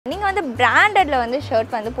வந்து பிராண்டட்ல வந்து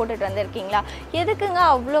ஷர்ட் வந்து போட்டுட்டு வந்திருக்கீங்களா? எதுக்குங்க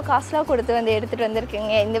அவ்வளோ காஸ்ட்லாம் கொடுத்து வந்து எடுத்துட்டு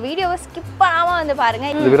வந்திருக்கீங்க? இந்த வீடியோவை ஸ்கிப் பண்ணாம வந்து பாருங்க.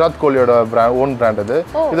 இது விராட் கோலியோட ஓன் பிராண்ட் இது.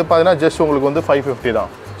 இது பார்த்தீங்கன்னா ஜஸ்ட் உங்களுக்கு வந்து 550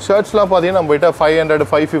 தான். ஷர்ட்ஸ்லாம் பார்த்தீங்கன்னா நம்ம கிட்ட 500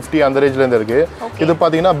 550 அந்த ரேஞ்சிலேருந்து இருக்குது. இது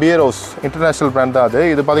பார்த்தீங்கன்னா பியர் ஹவுஸ் இன்டர்நேஷனல் பிராண்ட் தான் அது.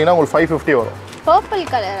 இது பார்த்தீங்கன்னா உங்களுக்கு 550 வரும். பர்பிள்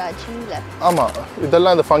கலரா ஜீன்ல? ஆமாம்,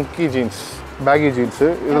 இதெல்லாம் இந்த ஃபங்கி ஜீன்ஸ் பேகி ஜீன்ஸு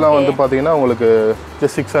இதெல்லாம் வந்து பார்த்தீங்கன்னா உங்களுக்கு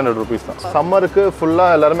ஜஸ்ட் 600 rupees தான். சம்மருக்கு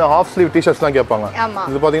ஃபுல்லாக எல்லாருமே ஹாஃப் ஸ்லீவ் டிஷர்ட்ஸ் தான் கேட்பாங்க.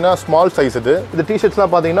 இது பார்த்தீங்கன்னா ஸ்மால் சைஸ் இது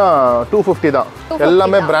டிஷர்ட்ஸ்லாம் பார்த்தீங்கன்னா 250 தான்.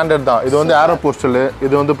 எல்லாமே பிராண்டட் தான். இது வந்து ஏரோ போஸ்டல்,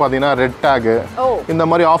 இது வந்து பார்த்தீங்கன்னா ரெட் டேக், இந்த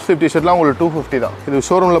மாதிரி ஹாஃப் ஸ்லீவ் டிஷர்ட்லாம் உங்களுக்கு 250 தான். இது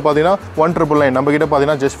ஷோரூமில் பார்த்தீங்கன்னா 1999, நம்ம கிட்ட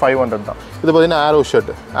பார்த்தீங்கன்னா ஜஸ்ட் 500 தான். இது பார்த்தீங்கன்னா ஏரோ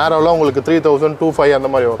ஷர்ட், ஏரோலாம் உங்களுக்கு 3000 2500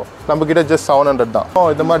 அந்த மாதிரி வரும். நம்ம கிட்ட ஜஸ்ட் 700 தான்.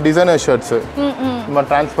 இந்த மாதிரி டிசைனர் ஷர்ட்ஸு, இந்த மாதிரி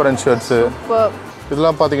டிரான்ஸ்பரண்ட் ஷர்ட்ஸு,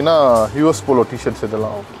 இதெல்லாம் பார்த்தீங்கன்னா யூஎஸ் போலோ டிஷர்ட்ஸ்.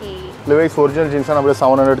 இதெல்லாம் லிவைஸ் ஒரிஜினல் ஜீன்ஸாக நம்மளே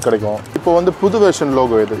 700 கிடைக்கும். இப்போ வந்து புது வெர்ஷன்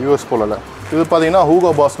லோகோ இது யூஎஸ் போலோவில். இது பார்த்தீங்கன்னா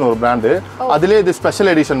ஹூகோ பாஸ்னு ஒரு பிராண்டு. அதுலேயே இது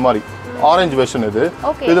ஸ்பெஷல் எடிஷன் மாதிரி ஆரஞ்சு வெர்ஷன் இது.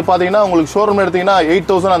 இது பார்த்தீங்கன்னா உங்களுக்கு ஷோரூம் எடுத்தீங்கன்னா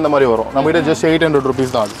 8000 அந்த மாதிரி வரும். நம்ம கிட்ட ஜஸ்ட் 800 rupees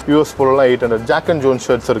தான். US போலோலாம் 800. Jack and zone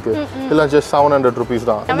shirts இருக்கு, இதெல்லாம் ஜஸ்ட் 700 rupees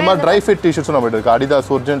தான். இந்த மாதிரி ட்ரை ஃபிட் டிஷர்ட்ஸும் நம்ம கிட்ட இருக்கு.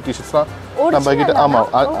 அடிதாஸ் ஒரிஜினல் டிஷர்ட்ஸ்லாம் நம்ம கிட்ட. ஆமாம்,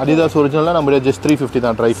 அடிதாஸ் ஒரிஜினல்லாம் நம்ம கிட்ட ஜஸ்ட் 350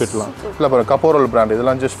 தான் ட்ரை ஃபிட்லாம். இல்லை பாருங்க, கப்போரல் பிராண்ட்,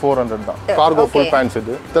 இதெல்லாம் ஜஸ்ட் 400 தான். கார்கோ ஃபுல் பேண்ட்ஸ்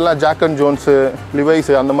இது. இதெல்லாம் ஜாக் அண்ட் ஜோன்ஸ்,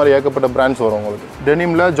 லிவைஸ் அந்த மாதிரி ஏகப்பட்ட பிராண்ட்ஸ் வரும் உங்களுக்கு.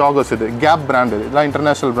 டெனிம்ல ஜாகர்ஸ், இது கேப் பிராண்ட், இதெல்லாம்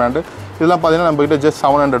இன்டர்நேஷனல் பிராண்டு. இதெல்லாம் பார்த்தீங்கன்னா நம்ம கிட்ட ஜஸ்ட்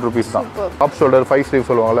 700 rupees தான். டாப் ஷோல்டர் 5 ஸ்லீவ்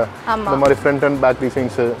சொல்லுவாங்கல்ல, இந்த மாதிரி ஃப்ரண்ட் அண்ட் பேக்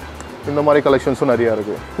டிசைன்ஸு, இந்த மாதிரி கலெக்ஷன்ஸும் நிறையா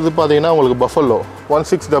இருக்குது. இது பார்த்தீங்கன்னா உங்களுக்கு பஃபலோ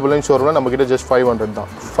 1699 ஷோரூமில் நம்ம கிட்ட ஜஸ்ட் 500 தான்.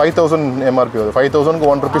 5000 எம்ஆர்பி வருது. 5000க்கு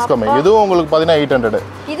 1 rupees கம்மி. இதுவும் உங்களுக்கு பார்த்தீங்கன்னா 800.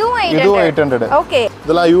 இதுவும் 800.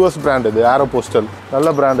 இதெல்லாம் யூஎஸ் பிராண்ட், இது ஏரோ போஸ்டல், நல்ல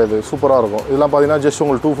பிராண்ட், இது சூப்பராக இருக்கும். இதெல்லாம் பார்த்தீங்கன்னா ஜஸ்ட்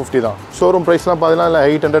உங்களுக்கு 250 தான். ஷோரூம் ப்ரைஸ்லாம் பார்த்தீங்கன்னா இல்லை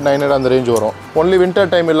 800 900 அந்த ரேஞ்ச் வரும். ஒன்லி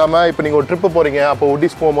வின்டர் டைம் இல்லாமல் இப்போ நீங்கள் ஒரு ட்ரிப்பு போகிறீங்க, அப்போ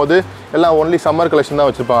ஹுட்டிஸ் போகும்போது எல்லாம் ஒன்லி சம்மர் கலெக்ஷன் தான்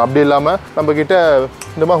வச்சுருப்பாங்க. அப்படி இல்லாமல் நம்ம கிட்ட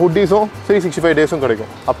இந்த மாதிரி ஹுட்டிஸும் 365 டேஸும்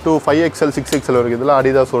கிடைக்கும். அப் டு 5XL 6XL வரைக்கும். இதெல்லாம்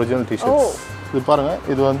அடிதாஸ் ஒரிஜினல் டிஷர்ட்ஸ். இது பாருங்க,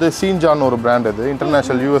 இது வந்து சீன்ஜான் ஒரு பிராண்ட், இது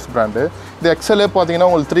இன்டர்நேஷனல் யூஎஸ் பிராண்டு. இது எக்ஸலே பார்த்தீங்கன்னா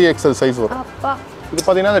உங்களுக்கு 3XL சைஸ் வரும். இது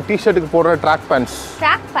பார்த்தீங்கன்னா அந்த டிஷர்ட்டுக்கு போடுற ட்ராக்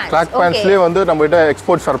பேண்ட்ஸ்லேயே வந்து நம்ம கிட்ட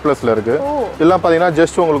எக்ஸ்போர்ட் சர்ப்ளஸில் இருக்குது. இதெல்லாம் பார்த்தீங்கன்னா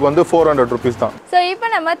ஜஸ்ட் உங்களுக்கு வந்து 400 rupees தான். ஸோ இப்போ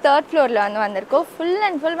நம்ம 3rd ஃப்ளோரில் வந்து வந்திருக்கோம். ஃபுல்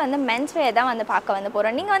அண்ட் ஃபுல் வந்து மென்ஸ்வேர் தான் வந்து பார்க்க வந்து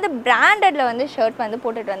போகிறோம். நீங்கள் வந்து பிராண்டடில் வந்து ஷர்ட் வந்து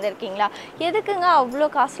போட்டுட்டு வந்திருக்கீங்களா? எதுக்குங்க அவ்வளோ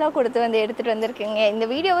காஸ்ட்லாம் கொடுத்து வந்து எடுத்துகிட்டு வந்திருக்கீங்க? இந்த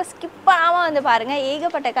வீடியோவை ஸ்கிப் பண்ணாமல் வந்து பாருங்கள்.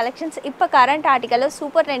 ஏகப்பட்ட கலெக்ஷன்ஸ் இப்போ கரண்ட் ஆர்டிக்கலில்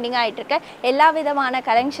சூப்பர் ட்ரெண்டிங்காக ஆகிட்டு இருக்க எல்லா விதமான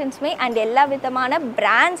கலெக்ஷன்ஸுமே அண்ட் எல்லா விதமான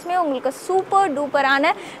பிராண்ட்ஸுமே உங்களுக்கு சூப்பர்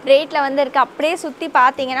டூப்பரான ரேட்டில் வந்து இருக்குது. அப்படியே சுற்றி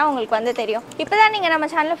பார்த்தீங்கன்னா உங்களுக்கு வந்து தெரியும். இப்போ தான் நீங்கள் நம்ம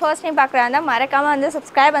சேனலை ஃபர்ஸ்ட் டைம் பார்க்குறதா இருந்தால் மறக்காமல் வந்து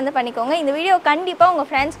சப்ஸ்கிரைப் வந்து பண்ணிக்கோங்க. இந்த வீடியோ கண்டிப்பாக உங்கள்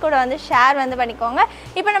ஃப்ரெண்ட்ஸ் கூட வந்து ஷேர் வந்து பண்ணிக்கோங்க.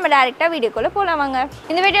 இப்போ நம்ம டேரெக்டாக வீடியோக்குள்ளே போகலாமாங்க.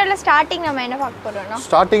 இந்த வீடியோவில் ஸ்டார்டிங் நம்ம என்ன பார்க்க போகிறோம்னா,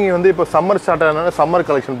 ஸ்டார்டிங் வந்து இப்போ சம்மர் ஸ்டார்ட் ஆனதுனால சம்மர்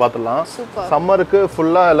கலெக்ஷன் பார்த்துடலாம். சம்மருக்கு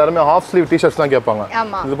ஃபுல்லாக எல்லாருமே ஹாஃப் ஸ்லீவ் டிஷர்ட்ஸ் தான் கேட்பாங்க.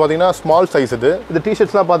 இது பார்த்தீங்கன்னா ஸ்மால் சைஸ் இது. இது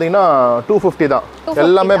டிஷர்ட்ஸ்லாம் பார்த்தீங்கன்னா 250 தான்.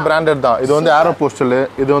 எல்லாமே பிராண்டட் தான். இது வந்து ஏரோ போஸ்டல்,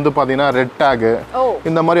 இது வந்து பார்த்தீங்கன்னா ரெட் டேக்,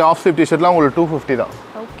 இந்த மாதிரி ஹாஃப் ஸ்லீவ் டிஷர்ட்லாம் உங்களுக்கு 250 தான்.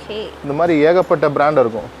 இந்த மாதிரி ஏகப்பட்ட பிராண்ட்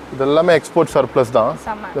இருக்கும். இது எல்லாமே எக்ஸ்போர்ட் சர்ப்ளஸ் தான்.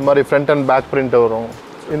 இந்த மாதிரி ஃப்ரண்ட் அண்ட் பேக் பிரிண்ட் வரும்.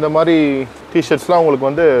 இந்த மாதிரி டிஷர்ட்ஸ்லாம் உங்களுக்கு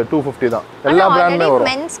வந்து 250 தான். எல்லா பிராண்டுமே வரும்.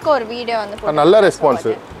 நல்ல ரெஸ்பான்ஸ்.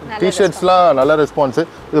 டிஷர்ட்ஸ்லாம் நல்ல ரெஸ்பான்ஸ்.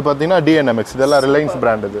 இது பார்த்தீங்கன்னா டிஎன்எம்எக்ஸ், இதெல்லாம் ரிலையன்ஸ்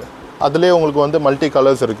பிராண்ட். இது அதுலேயே உங்களுக்கு வந்து மல்டி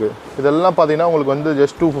கலர்ஸ் இருக்குது. இதெல்லாம் பார்த்தீங்கன்னா உங்களுக்கு வந்து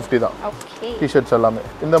ஜஸ்ட் 250 தான். டிஷர்ட்ஸ் எல்லாமே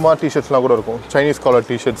இந்த மாதிரி டிஷர்ட்ஸ்லாம் கூட இருக்கும். சைனீஸ் காலர்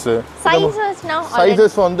டிஷர்ட்ஸு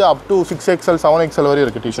சைஸஸ் வந்து அப் டு 6XL 7XL வரையும்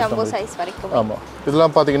இருக்குது டிஷர்ட்ஸ். ஆமாம்,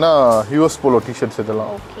 இதெல்லாம் பார்த்தீங்கன்னா யூஎஸ் போலோ டிஷர்ட்ஸ்.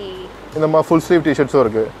 இதெல்லாம் இந்த மாதிரி ஃபுல் ஸ்லீவ் டிஷர்ட்ஸும்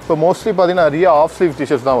இருக்குது. இப்போ மோஸ்ட்லி பார்த்தீங்கன்னா நிறைய ஆஃப் ஸ்லீவ்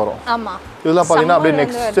டிஷர்ட்ஸ் தான் வரும். இதெல்லாம் பார்த்தீங்கன்னா அப்படியே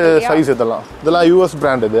நெக்ஸ்ட் சைஸ். இதெல்லாம் யூஎஸ்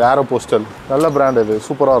பிராண்ட், இது ஏரோ போஸ்டல், நல்ல பிராண்ட், இது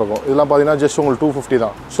சூப்பராக இருக்கும். இதெல்லாம் பார்த்தீங்கன்னா ஜஸ்ட் உங்களுக்கு 250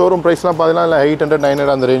 தான். ஷோரூம் ப்ரைஸ்லாம் பார்த்தீங்கன்னா இல்லை 800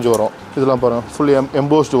 900 அந்த ரேஞ்ச் வரும். இதெல்லாம் பாருங்கள், ஃபுல்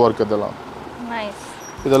எம்போஸ்டு ஒர்க்.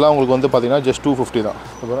 இதெல்லாம் உங்களுக்கு வந்து பார்த்தீங்கன்னா ஜஸ்ட் 250 தான்.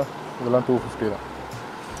 அப்புறம் இதெல்லாம் 250 தான்.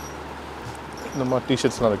 இந்த மாதிரி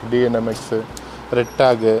டிஷர்ட்ஸ்லாம் இருக்குது. டிஎன்எம்எக்ஸு, ரெட்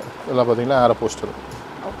டேகு, இதெல்லாம் பார்த்தீங்கன்னா ஏரோ போஸ்டல்.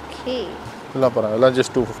 இதெல்லாம் பாருங்கள், எல்லாம்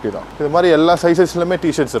ஜஸ்ட் 250 தான். இது மாதிரி எல்லா சைஸஸ்லையுமே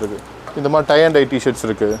டிஷர்ட்ஸ் இருக்குது. இந்த மாதிரி டை அண்ட் டை டிஷர்ட்ஸ்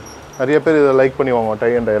இருக்குது. நிறைய பேர் இதை லைக் பண்ணி வாங்குவோம்,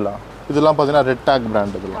 டை அண்ட் டைலாம். இதெல்லாம் பார்த்தீங்கன்னா ரெட் டேக்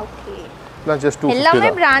பிராண்ட். இதெல்லாம் ஜஸ்ட்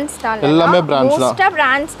 250 தான். எல்லாமே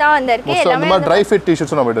பிராண்ட்ஸ் தான் வந்திருக்கு. இந்த மாதிரி ட்ரை ஃபிட்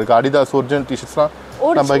டிஷர்ட்ஸும் நம்ம இருக்குது. அடிதாஸ் ஒரிஜினல் டிஷர்ட்ஸ்லாம்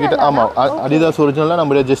நம்ம கிட்ட. ஆமாம், அடிதாஸ் ஒரிஜினல்லாம்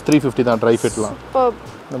நம்ம 350 தான் ட்ரை ஃபிட்லாம்.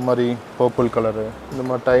 இந்த மாதிரி பர்பிள் கலரு, இந்த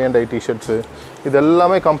மாதிரி டை அண்ட் டை டிஷர்ட்ஸு, இது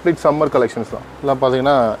எல்லாமே கம்ப்ளீட் சம்மர் கலெக்ஷன்ஸ் தான். எல்லாம்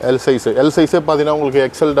பார்த்தீங்கன்னா எல் சைஸே பார்த்தீங்கன்னா உங்களுக்கு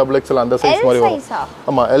XL XXL அந்த சைஸ் மாதிரி வரும்.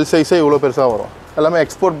 ஆமாம், எல் சைஸே இவ்வளோ பெருசாக வரும். எல்லாமே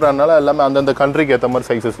எக்ஸ்போர்ட் பிராண்ட்னால எல்லாமே அந்தந்த கண்ட்ரிக்கு ஏற்ற மாதிரி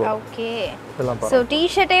சைஸஸ் வரும். ஓகே. ஸோ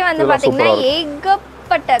டிஷர்ட்டே வந்து பார்த்தீங்கன்னா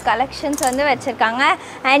ஏகப்பட்ட கலெக்ஷன்ஸ் வந்து வச்சுருக்காங்க.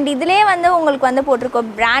 அண்ட் இதுலேயே வந்து உங்களுக்கு வந்து போட்டிருக்கோம்,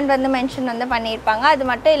 பிராண்ட் வந்து மென்ஷன் வந்து பண்ணியிருப்பாங்க. அது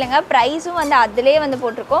மட்டும் இல்லைங்க, ப்ரைஸும் வந்து அதிலே வந்து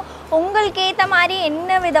போட்டிருக்கோம். உங்களுக்கு ஏற்ற மாதிரி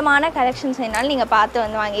என்ன விதமான கலெக்ஷன்ஸ் வேணாலும் நீங்கள் பார்த்து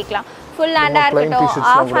வந்து வாங்கிக்கலாம். ஃபுல் ஹேண்டாக இருக்கட்டும்,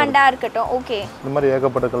 ஆஃப் ஹேண்டாக இருக்கட்டும். ஓகே, இந்த மாதிரி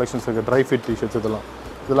ஏகப்பட்ட கலெக்ஷன்ஸ் இருக்குது. ட்ரை ஃபிட் டிஷர்ட்ஸ்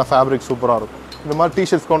இதெல்லாம் ஃபேப்ரிக் சூப்பராக இருக்கும். இந்த மாதிரி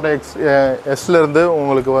டிஷர்ட்ஸ் கொண்ட எஸ்லேருந்து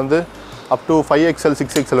உங்களுக்கு வந்து அப் டு 5XL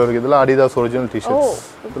 6XL வரைக்கும் இதெல்லாம் அடிதாஸ் ஒரிஜினல் டிஷர்ட்ஸ்.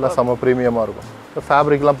 இதெல்லாம் செம்ம ப்ரீமியமாக இருக்கும். இந்த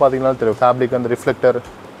ஃபேப்ரிக்லாம் பார்த்தீங்கன்னா தெரியும், ஃபேப்ரிக் அந்த ரிஃப்ளெக்டர்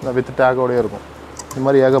வித் டேக்கோடயே இருக்கும். இந்த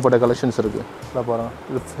மாதிரி ஏகப்பட்ட கலெக்ஷன்ஸ் இருக்குது. இதெல்லாம்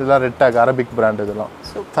பாருங்கள், இதெல்லாம் ரெட் டேக் அரபிக் பிராண்ட். இதெல்லாம்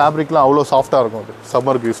ஃபேப்ரிக்லாம் அவ்வளோ சாஃப்ட்டாக இருக்கும். அது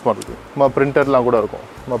சம்மருக்கு யூஸ் பண்ணுறது. நம்ம பிரிண்டர்லாம் கூட இருக்கும்.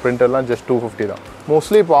 நம்ம பிரிண்டர்லாம் ஜஸ்ட் 250 தான்.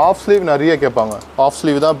 மோஸ்ட்லி இப்போ ஆஃப் ஸ்லீவ் நிறைய கேட்பாங்க. ஆஃப்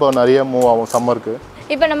ஸ்லீவ் தான் இப்போ நிறைய மூவ் ஆகும் சம்மருக்கு.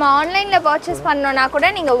 இப்போ நம்ம ஆன்லைனில் பர்ச்சேஸ் பண்ணோன்னா கூட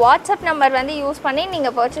நீங்கள் வாட்ஸ்அப் நம்பர் வந்து யூஸ் பண்ணி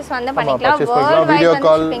நீங்கள் பர்ச்சேஸ் வந்து பண்ணிக்கலாம்.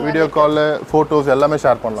 வீடியோ கால் ஃபோட்டோஸ் எல்லாமே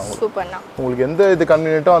ஷேர் பண்ணலாம். சூப்பர்ண்ணா. உங்களுக்கு எந்த இது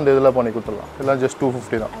கன்வீனியன்ட்டோ அந்த இதில் பண்ணி கொடுத்துடலாம். இதெல்லாம் ஜஸ்ட்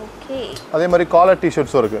 250 தான். ஓகே. அதே மாதிரி காலர்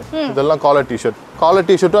டிஷர்ட்ஸும் இருக்குது. இதெல்லாம் காலர்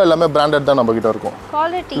டிஷர்ட்டும் எல்லாமே பிராண்டட் தான் நம்ம கிட்ட இருக்கும்.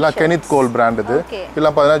 இல்லை கெனித் கோல் பிராண்ட் இது.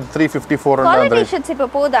 இதெல்லாம் பார்த்தீங்கன்னா 350 400. காலர் டிஷர்ட்ஸ் இப்போ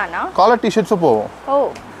போதானா? காலர் டிஷர்ட்ஸும் போகும். ஓ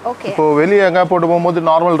ஓகே. இப்போ வெளியே எங்கே போட்டு போகும்போது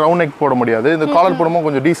நார்மல் ரவுண்ட் நெக் போட முடியாது. இந்த காலர் போடும்போது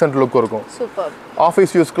கொஞ்சம் டீசென்ட் லுக் இருக்கும். சூப்பர்.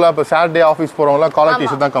 ஆஃபீஸ் யூஸ்க்குலாம் இப்போ சாட்டர்டே ஆஃபீஸ் போகிறவங்களாம் காலர்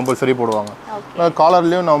டிஷர்ட் தான் கம்பல்சரி போடுவாங்க.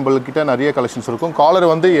 காலர்லேயும் நம்மள்கிட்ட நிறைய கலெக்ஷன்ஸ் இருக்கும். காலர்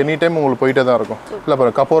வந்து எனி டைம் உங்களுக்கு போயிட்டே தான் இருக்கும். இல்லை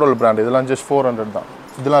பாருங்கள், கப்போரல் பிராண்ட். இதெல்லாம் ஜஸ்ட் 400 தான்.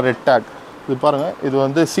 இதெல்லாம் ரெட் டேக். இது பாருங்கள், இது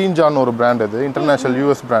வந்து சீன்ஜான் ஒரு பிராண்ட். இது இன்டர்நேஷனல்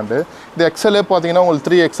யூஎஸ் பிராண்டு. இது எக்ஸலே பார்த்தீங்கன்னா உங்களுக்கு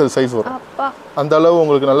 3XL சைஸ் வரும். அந்த அளவு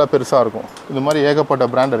உங்களுக்கு நல்லா பெருசாக இருக்கும். இந்த மாதிரி ஏகப்பட்ட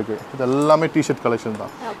பிராண்ட் இருக்குது. இது எல்லாமே டிஷர்ட் கலெக்ஷன்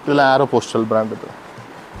தான். இதெல்லாம் ஏரோ போஸ்டல் பிராண்ட். இது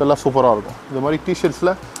இதெல்லாம் சூப்பராக இருக்கும். இந்த மாதிரி டிஷர்ட்ஸில்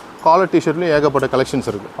காலர் டிஷர்ட்லேயும் ஏகப்பட்ட கலெக்ஷன்ஸ்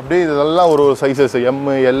இருக்குது. அப்படியே இதெல்லாம் ஒரு சைஸஸ் M,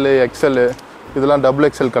 L, XL, இதெல்லாம்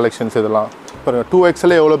XXL கலெக்ஷன்ஸ். இதெல்லாம் பாருங்கள்,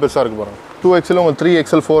 2XL எவ்வளோ பெருசாக இருக்குது பாருங்கள். 2XL உங்களுக்கு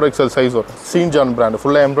 3XL 4XL சைஸ் வரும். சீன்ஜான் பிராண்ட்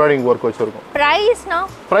ஃபுல்லாக எம்ப்ராய்டிங் ஒர்க் வச்சுருக்கும்.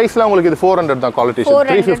 ப்ரைஸ்லாம் உங்களுக்கு இது 400 தான். காலர்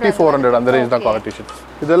டிஷர்ட் 350 400 அந்த ரேஞ்ச் தான் காலர் டிஷர்ட்ஸ்.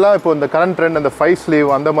 இதெல்லாம் இப்போ இந்த கரண்ட் ட்ரெண்ட் அந்த 5 ஸ்லீவ்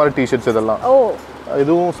அந்த மாதிரி டிஷர்ட்ஸ். இதெல்லாம்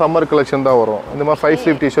இதுவும் சம்மர் கலெக்ஷன் தான் வரும். இந்த மாதிரி 5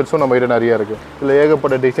 ஸ்லீவ் டிஷர்ட்ஸும் நம்ம கிட்ட நிறைய இருக்குது. இதில்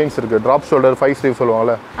ஏகப்பட்ட டிசைன்ஸ் இருக்குது. ட்ராப் ஷோல்டர் 5 ஸ்லீவ்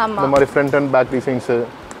சொல்லுவாங்கள்ல, இந்த மாதிரி ஃப்ரண்ட் அண்ட் பேக் டிசைன்ஸு,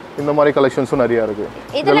 இந்த மாதிரி கலெக்ஷன்ஸும் நிறையா இருக்குது.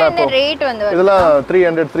 இதெல்லாம்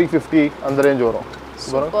 300 350 அந்த ரேஞ்ச் வரும்.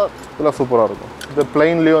 இதெல்லாம் சூப்பராக இருக்கும். இந்த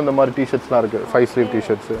பிளைன்லேயும் இந்த மாதிரி டிஷர்ட்ஸ்லாம் இருக்குது. 5 ஸ்லீவ்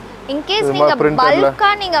டிஷர்ட்ஸு. இன்கேஸ் நீங்கள்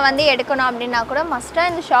பல்காக நீங்கள் வந்து எடுக்கணும் அப்படின்னா கூட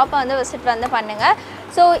மஸ்ட்டாக இந்த ஷாப்பை வந்து விசிட் வந்து பண்ணுங்கள்.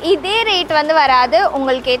 ஸோ இதே ரேட் வந்து வராது,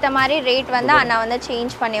 உங்களுக்கு ஏற்ற மாதிரி ரேட் வந்து அண்ணா வந்து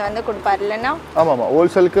சேஞ்ச் பண்ணி வந்து கொடுப்பாரு இல்லைன்னா? ஆமாம்,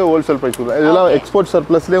 ஹோல்சேலுக்கு ஹோல்சேல் ப்ரைஸ் கொடுக்கும். இதெல்லாம் எக்ஸ்போர்ட்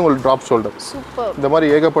சர்ப்ளஸ்லேயே உங்களுக்கு ட்ராப் ஷோல்டர். சூப்பர். இந்த மாதிரி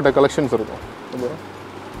ஏகப்பட்ட கலெக்ஷன்ஸ் இருக்கும்.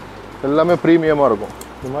 எல்லாமே ப்ரீமியமாக இருக்கும்.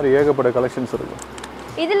 இந்த மாதிரி ஏகப்பட்ட கலெக்ஷன்ஸ் இருக்கும்.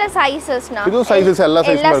 இதுல சைஸஸ்னா இது சைஸஸ் எல்லா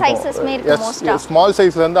சைஸுமே இருக்கும். மோஸ்டா ஸ்மால்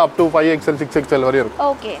சைஸ்ல இருந்து அப் டு 5XL 6XL வரை இருக்கும்.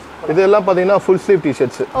 ஓகே. இதெல்லாம் பாத்தீங்கன்னா ஃபுல் ஸ்லீவ்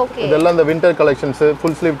டி-ஷர்ட்ஸ். இதெல்லாம் இந்த winter collections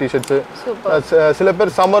full sleeve T-shirts. சில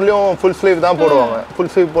பேர் சம்மர்லயும் ஃபுல் ஸ்லீவ் தான் போடுவாங்க.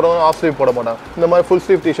 ஃபுல் ஸ்லீவ் போடுவாங்க, ஆஃப் ஸ்லீவ் போட மாட்டாங்க. இந்த மாதிரி ஃபுல்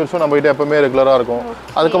ஸ்லீவ் டி-ஷர்ட்ஸும் நம்ம கிட்ட எப்பவுமே ரெகுலரா இருக்கும்.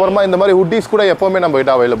 அதுக்கப்புறமா இந்த மாதிரி ஹுட்டீஸ் கூட எப்பவுமே நம்ம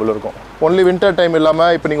கிட்ட அவைலபிள் இருக்கும். ஒன்லி வின்டர் டைம் இல்லாம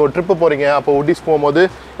இப்போ நீங்க ஒரு ட்ரிப் போறீங்க, அப்போ ஹுட்டீஸ் போகும்போது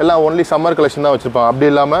எல்லாம் ஒன்லி சம்மர் கலெக்ஷன் தான் வச்சிருப்பாங்க. அப்படி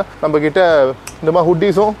இல்லாம நம்ம கிட்ட இந்த மாதிரி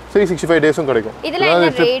ஹுட்டீஸும் 365 டேஸும் கிடைக்கும்.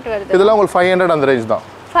 இதெல்லாம் உங்களுக்கு 500 அந்த ரேஞ்ச் தான்.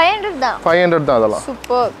 500 தான். அதெல்லாம்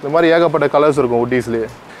சூப்பர். இந்த மாதிரி ஏகப்பட்ட கலர்ஸ் இருக்கும் ஹுட்டீஸ்லயே.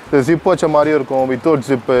 இது ஜிப் வச்ச மாதிரியும் இருக்கும், வித்தவுட்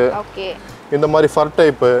ஜிப்பு. ஓகே. இந்த மாதிரி ஃபர்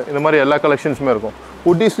டைப்பு, இந்த மாதிரி எல்லா கலெக்ஷன்ஸுமே இருக்கும்.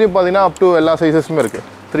 ஹுட்டீஸ்லயும் பார்த்தீங்கன்னா அப் டு எல்லா சைஸஸுமே இருக்கு.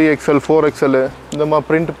 3XL 4XL இந்த மாதிரி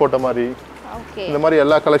பிரிண்ட் போட்ட மாதிரி இந்த மாதிரி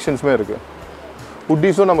எல்லா கலெக்ஷன்ஸுமே இருக்கு.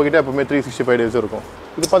 ஹுட்டீஸும் நம்ம கிட்ட எப்பவுமே 365 டேஸ் இருக்கும்.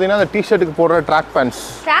 இது பார்த்தீங்கன்னா அந்த டிஷர்ட்டுக்கு போடுற ட்ராக் பேண்ட்ஸ்.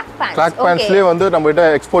 ட்ராக் பேண்ட்ஸ்லேயே வந்து நம்ம கிட்ட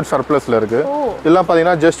எக்ஸ்போர்ட் சர்ப்ளஸ்ல இருக்கு. இதெல்லாம்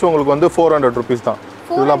பார்த்தீங்கன்னா ஜஸ்ட் உங்களுக்கு வந்து 400 rupees தான்.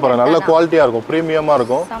 இதெல்லாம் பாருங்க, நல்ல குவாலிட்டியா இருக்கும், பிரீமியமா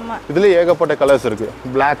இருக்கும். இதுல ஏகப்பட்ட கலர்ஸ் இருக்கு.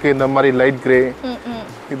 பிளாக், இந்த மாதிரி லைட் கிரே,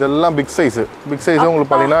 இதெல்லாம் பிக் சைஸ். பிக் சைஸ்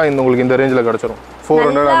உங்களுக்கு பாத்தீங்கன்னா உங்களுக்கு இந்த ரேஞ்சில் கிடைச்சிரும்.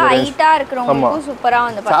 400 அந்த ரேஞ்ச். சூப்பரா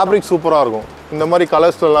வந்து ஃபேப்ரிக் சூப்பரா இருக்கும். இந்த மாதிரி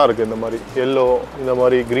கலர்ஸ் எல்லாம் இருக்கு. இந்த மாதிரி yellow, இந்த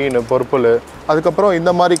மாதிரி green, purple. அதுக்கப்புறம்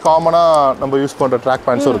இந்த மாதிரி காமனா நம்ம யூஸ் பண்ற ட்ராக்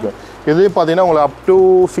பேண்ட்ஸும் இருக்கு. இது பாத்தீங்கன்னா உங்களுக்கு அப் டு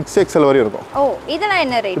 6XL வரை இருக்கும். ஓ, இதெல்லாம்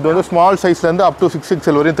என்ன ரேட்? இது வந்து ஸ்மால் சைஸ்ல இருந்து அப் டு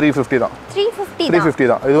 6XL வரை 350 தான். 350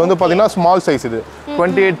 தான். இது வந்து பாத்தீங்கன்னா ஸ்மால் சைஸ். இது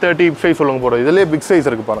 28 30 சைஸ் சொல்லுங்க போறோம். இதுலயே பிக் சைஸ்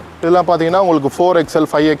இருக்கு பாருங்க. இதெல்லாம் பாத்தீங்கன்னா உங்களுக்கு 4XL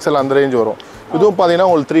 5XL அந்த ரேஞ்ச் வரும். இதுவும் பாத்தீங்கன்னா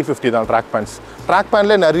உங்களுக்கு 350 தான் ட்ராக் பேண்ட்ஸ். ட்ராக்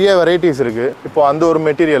பேண்ட்ல நிறைய வெரைட்டிஸ் இருக்கு. இப்போ அந்த ஒரு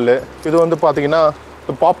மெட்டீரியல் இது வந்து பாத்தீங்கன்னா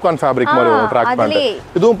பாப்கார்ன் ஃபேப்ரிக் மாதிரி வரும் ட்ராக் பேண்ட்.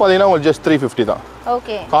 இதுவும் பாத்தீங்கன்னா உங்களுக்கு ஜஸ்ட் 350 தான்.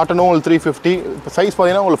 ஓகே. காட்டனும் உங்களுக்கு 350. சைஸ்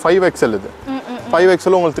பாத்தீங்கன்னா உங்களுக்கு 5XL. இது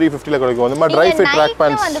 5XL உங்களுக்கு 350ல கிடைக்கும். இந்த மாதிரி ட்ரை ஃபிட் ட்ராக்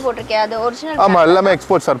பேண்ட்ஸ் வந்து போட்டுருக்கே, அது ஒரிஜினல். ஆமா, எல்லாமே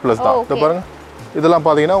எக்ஸ்போர்ட் சர்ப்ளஸ் தான். இத பாருங்க, இதெல்லாம்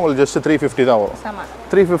பாத்தீங்கன்னா உங்களுக்கு ஜஸ்ட் 350 தான் வரும்.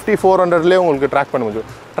 350 400லயே உங்களுக்கு ட்ராக் பண்ண முடியும்.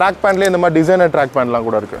 ட்ராக் பேண்ட்லயே இந்த மாதிரி டிசைனர் ட்ராக் பேண்ட்லாம்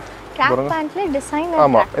கூட இருக்கு. ட்ராக் பேண்ட்ல டிசைன்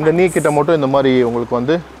ஆமா இந்த நீ கிட்ட மட்டும் இந்த மாதிரி உங்களுக்கு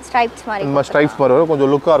வந்து ஸ்ட்ரைப்ஸ் மாதிரி இந்த ஸ்ட்ரைப்ஸ் மாதிரி வரும்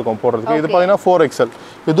கொஞ்சம் லுக்கா இருக்கும் போடுறதுக்கு இது பாத்தீங்கன்னா 4XL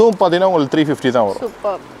இதுவும் பாத்தீங்கன்னா உங்களுக்கு 350 தான் வரும்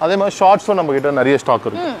சூப்பர் அதே மாதிரி ஷார்ட்ஸும் நம்ம கிட்ட நிறைய ஸ்டாக்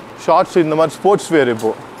இருக்கு ஷார்ட்ஸ் இந்த மாதிரி ஸ்போர்ட்ஸ் வேர்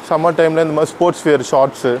இப்போ சம்மர் டைம்ல இந்த மாதிரி ஸ்போர்ட்ஸ் வேர்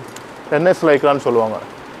ஷார்ட்ஸ் NS லைக்ரான்னு சொல்லுவாங்க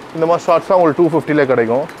இந்த மாதிரி ஷார்ட்ஸ்லாம் உங்களுக்கு 250ல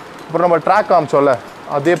கிடைக்கும் அப்புறம் நம்ம ட்ராக் காமிச்சோம்ல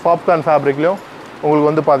அதே பாப்கார்ன் ஃபேப்ரிக்லயும் உங்களுக்கு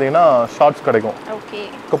வந்து பாத்தீங்கன்னா ஷார்ட்ஸ் கிடைக்கும் ஓகே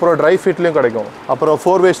அப்புறம் ட்ரை ஃபிட்லயும் கிடைக்கும் அப்புறம்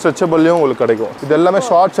 4-way ஸ்ட்ரெச்சபிள்லயும் உங்களுக்கு கிடைக்கும் இது எல்லாமே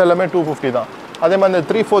ஷார்ட்ஸ் எல்லாமே 250 தான் அதே மாதிரி இந்த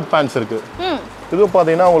 3/4 பேண்ட்ஸ் இருக்கு இதுவும்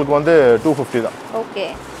பாத்தீங்கன்னா உங்களுக்கு வந்து 250 தான் ஓகே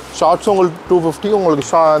ஷார்ட்ஸும் உங்களுக்கு 250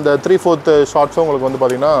 உங்களுக்கு அந்த 3/4 ஷார்ட்ஸும் உங்களுக்கு வந்து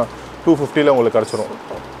பாத்தீங்கன்னா 250ல உங்களுக்கு கிடைச்சிரும்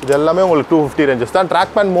இது எல்லாமே உங்களுக்கு 250 ரேஞ்சஸ் தான்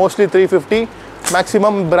track pant mostly 350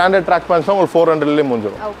 maximum branded track பேண்ட்ஸ்லாம் உங்களுக்கு 400லேயே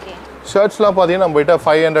முடிஞ்சிடும் ஓகே ஷர்ட்ஸ்லாம் பார்த்தீங்கன்னா நம்ம கிட்ட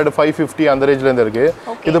 500 550 அந்த ரேஞ்சிலேருந்து இருக்குது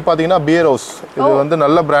இது பார்த்தீங்கன்னா பியர் ஹவுஸ் இது வந்து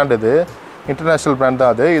நல்ல பிராண்ட் இது இன்டர்நேஷனல் பிராண்ட்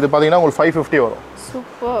தான் அது இது பார்த்தீங்கன்னா உங்களுக்கு 550 வரும்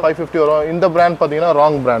சூப்பர் 550 வரும் இந்த பிராண்ட் பார்த்தீங்கன்னா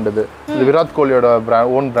ராங் பிராண்ட் இது விராட் கோலியோட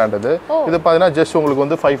ஓன் பிராண்ட் இது இது பார்த்தீங்கன்னா ஜஸ்ட் உங்களுக்கு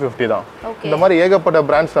வந்து 550 தான் இந்த மாதிரி ஏகப்பட்ட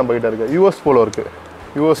பிராண்ட்ஸ் நம்ம கிட்ட இருக்குது யூஎஸ் போலோ இருக்குது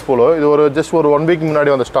யூஎஸ் போலோ இது ஒரு ஜஸ்ட் ஒரு 1 வீக் முன்னாடி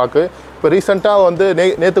வந்த ஸ்டாக்கு இப்போ ரீசெண்டாக வந்து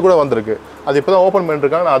நேற்று கூட வந்திருக்கு அது இப்போ தான் ஓப்பன்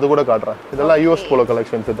பண்ணிருக்காங்க நான் அது கூட காட்டுறேன் இதெல்லாம் யூஎஸ் போலோ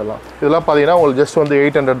கலெக்ஷன்ஸ் இதெல்லாம் பார்த்தீங்கன்னா உங்களுக்கு ஜஸ்ட் வந்து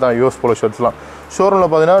 800 தான் யூஎஸ் போலோ ஷர்ட்ஸ்லாம் ஷோரூமில்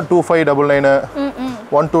பார்த்தீங்கன்னா 2599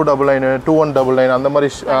 1299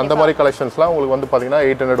 2199 அந்த மாதிரி கலெக்ஷன்ஸ்லாம் உங்களுக்கு வந்து பார்த்தீங்கன்னா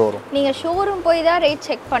 800 வரும் நீங்கள் ஷோரூம் போய் தான் ரேட்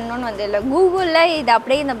செக் பண்ணணும்னு வந்து இல்லை கூகுளில் இது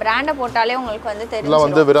அப்படியே இந்த பிராண்டை போட்டாலே உங்களுக்கு வந்து தெரியும் இதெல்லாம்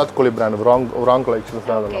வந்து Virat Kohli brand wrong collections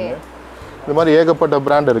தான் அதெல்லாமே இந்த மாதிரி ஏகப்பட்ட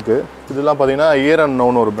பிராண்ட் இருக்கு இதெல்லாம் பார்த்தீங்கன்னா இயர் அண்ட்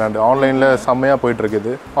நோன்னு ஒரு பிராண்ட் ஆன்லைனில் செம்மையாக போயிட்டு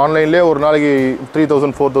இருக்குது ஆன்லைன்லேயே ஒரு நாளைக்கு 3000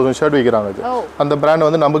 4000 ஷர்ட் விற்கிறாங்க இது அந்த பிராண்ட்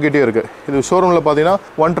வந்து நம்மகிட்டே இருக்கு இது ஷோரூமில் பார்த்தீங்கன்னா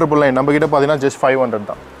 1999 நம்மகிட்ட பார்த்தீங்கன்னா ஜஸ்ட் 500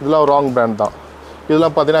 தான் இதெல்லாம் ராங் பிராண்ட் தான்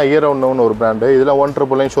இதெல்லாம் பார்த்தீங்கன்னா இயர் அண்ட் நோன்னு ஒரு பிராண்டு இதெல்லாம்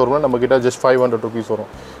 1999 ஷோரூமில் நம்மகிட்ட ஜஸ்ட் 500 ருபீஸ்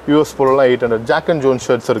வரும் யூஎஸ் போலலாம் 800 ஜாக் அண்ட் ஜோன்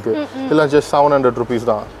ஷர்ட்ஸ் இருக்கு இதெல்லாம் ஜஸ்ட் 700 ருபீஸ்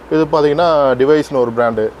தான் இது பார்த்தீங்கன்னா டிவைஸ்னு ஒரு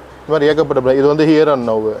பிராண்டு இந்த மாதிரி ஏகப்பட்ட பிராண்ட் இது வந்து ஹியர் அண்ட்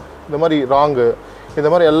நோவு இந்த மாதிரி ராங்கு இந்த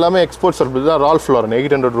மாதிரி எல்லாமே எக்ஸ்போர்ட் சர்வீஸ் தான் ரால்ஃப் லாரன்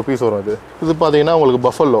 800 ருபீஸ் வரும் இது பார்த்தீங்கன்னா உங்களுக்கு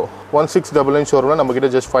பஃபல்லோ 1699 ஷோரூம்னா நம்மக்கிட்ட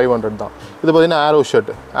ஜஸ்ட் 500 தான் இது பார்த்தீங்கன்னா ஆரோ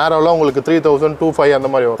ஷர்ட் ஆரோலாம் உங்களுக்கு 3000 அந்த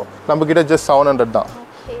மாதிரி வரும் நம்மக்கிட்ட ஜஸ்ட் 700 தான்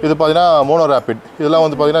இது பார்த்தீங்கன்னா மோனோ ரேபிட் இதெல்லாம்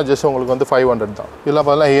வந்து பார்த்தீங்கன்னா ஜஸ்ட் உங்களுக்கு வந்து 500 தான் இதெல்லாம்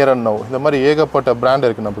பார்த்தீங்கன்னா ஹியர் அண்ட் நோ இந்த மாதிரி ஏகப்பட்ட பிராண்ட்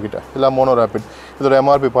இருக்குது நம்மக்கிட்ட இதெல்லாம் மோனோ ரேபிட் இதோட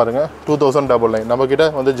MRP பாருங்கள் 2099 நம்மக்கிட்ட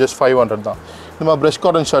வந்து ஜஸ்ட் 500 தான் இந்த மாதிரி ப்ரெஷ்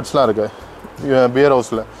காட்டன் ஷர்ட்ஸ்லாம் இருக்குது பியர்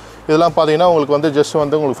ஹவுஸில் இதெல்லாம் பார்த்தீங்கன்னா உங்களுக்கு வந்து ஜஸ்ட்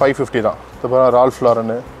வந்து உங்களுக்கு 550 தான் இப்போ ரால்ஃப்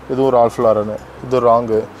லாரனு இதுவும் ரால்ஃப் லாரனு இது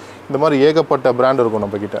ராங்கு இந்த மாதிரி ஏகப்பட்ட பிராண்ட் இருக்கும்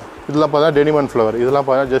நம்மக்கிட்ட இதெல்லாம் பார்த்தீங்கன்னா டெனிம் அண்ட் ஃப்ளவர் இதெல்லாம்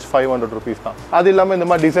பார்த்தீங்கன்னா ஜஸ்ட் 500 ருபீஸ் தான் அது இல்லாமல் இந்த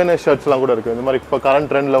மாதிரி டிசைனர் ஷர்ட்ஸ்லாம் கூட இருக்குது இந்த மாதிரி இப்போ கரண்ட்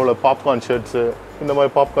ட்ரெண்டில் உள்ள பாப்கார்ன் ஷர்ட்ஸு இந்த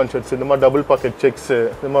மாதிரி பாப்கார்ன் ஷர்ட்ஸ் இந்த மாதிரி டபுள் பாக்கெட் செக்ஸ்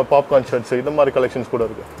இந்த மாதிரி பாப்கார்ன் ஷர்ட்ஸ் இந்த மாதிரி கலெக்ஷன்ஸ் கூட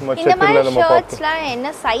இருக்கு இந்த மாதிரி செக்ல நம்ம ஷர்ட்ஸ்லாம்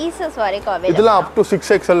என்ன சைஸஸ் வரைக்கும் அவேலபிள் இதெல்லாம் அப் டு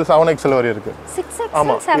 6XL 7XL வரை இருக்கு 6XL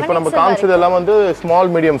ஆமா இப்போ நம்ம காமிச்சது எல்லாம் வந்து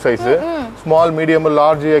small medium size small medium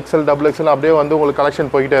large XL XXL அப்படியே வந்து உங்களுக்கு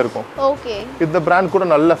கலெக்ஷன் போயிட்டே இருக்கும் ஓகே இந்த பிராண்ட் கூட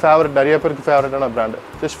நல்ல ஃபேவரட் நிறைய பேருக்கு ஃபேவரட்டான பிராண்ட்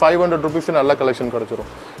ஜஸ்ட் 500 ருபீஸ் நல்ல கலெக்ஷன்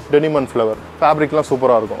கிடைச்சிரும் டெனிம் அண்ட் ஃப்ளவர் ஃபேப்ரிக்லாம்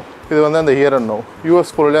சூப்பராக இருக்கும் இது வந்து அந்த ஹியர் அண்ட் நோ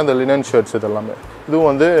யூஎஸ் போலயே அந்த லினன் ஷர்ட்ஸ் இதெல்லாமே இதுவும்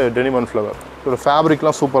வந்து டெனிம் அண்ட் ஃப்ளவர் இதோட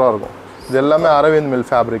ஃபேப்ரிக்லாம் சூப்பராக இருக்கும் இது எல்லாமே அரவிந்த் மில்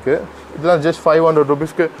ஃபேப்ரிக்கு இதெல்லாம் ஜஸ்ட் 500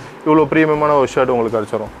 ருபீஸ்க்கு இவ்வளோ ப்ரீமியமான ஒரு ஷர்ட் உங்களுக்கு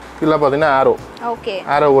கிடச்சிரும் இதெல்லாம் பார்த்தீங்கன்னா ஆரோ ஓகே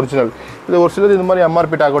ஆரோ ஒரிஜினல் இது ஒரு சிலர் இந்த மாதிரி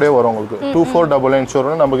MRP டேக்கோடயே வரும் உங்களுக்கு 2499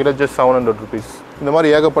 ஷோரூம் நம்ம கிட்ட ஜஸ்ட் 700 ருபீஸ் இந்த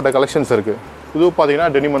மாதிரி ஏகப்பட்ட கலெக்ஷன்ஸ் இருக்குது இதுவும் பார்த்தீங்கன்னா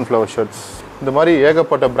டெனிம் அண்ட் ஃப்ளவர் ஷர்ட்ஸ் இந்த மாதிரி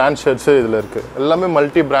ஏகப்பட்ட பிராண்ட் ஷர்ட்ஸு இதில் இருக்குது எல்லாமே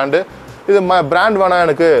மல்டி பிராண்டு இது பிராண்ட் வேணாம்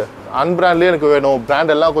எனக்கு அன்பிராண்ட்லேயே எனக்கு வேணும்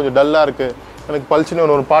பிராண்ட் எல்லாம் கொஞ்சம் டல்லாக இருக்குது எனக்கு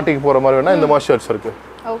பல்ச்சின்னு ஒரு பார்ட்டிக்கு போகிற மாதிரி வேணால் இந்த மாதிரி ஷர்ட்ஸ் இருக்குது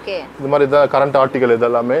ஓகே இந்த மாதிரி இதான் கரண்ட் ஆர்டிகல்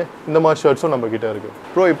இதெல்லாமே இந்த மாதிரி ஷர்ட்ஸும் நம்ம கிட்ட இருக்குது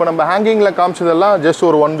ப்ரோ இப்போ நம்ம ஹேங்கிங்கில் காமிச்சதெல்லாம் ஜஸ்ட்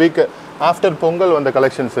ஒரு 1 வீக் ஆஃப்டர் பொங்கல் வந்த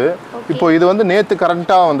கலெக்ஷன்ஸு இப்போ இது வந்து நேற்று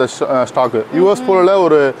கரண்ட்டாக வந்த ஸ்டாக்கு யூஎஸ் போல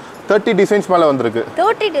ஒரு 30 டிசைன்ஸ் மேலே வந்திருக்கு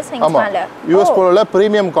 30 டிசைன்ஸ் மேலே யூஎஸ் போல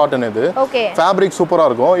ப்ரீமியம் காட்டன் இது ஓகே ஃபேப்ரிக் சூப்பராக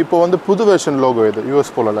இருக்கும் இப்போ வந்து புது வெர்ஷன் லோகோ இது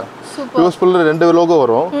யூஎஸ் போல யூஎஸ் போல 2 லோகோ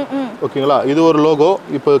வரும் ஓகேங்களா இது ஒரு லோகோ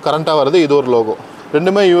இப்போ கரண்ட்டாக வருது இது ஒரு லோகோ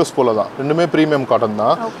ரெண்டுமே யூஎஸ் போல தான் ரெண்டுமே ப்ரீமியம் காட்டன்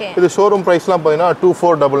தான் இது ஷோரூம் ப்ரைஸ்லாம் பார்த்தீங்கன்னா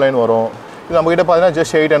 2499 வரும் இது நம்ம கிட்ட பார்த்தீங்கன்னா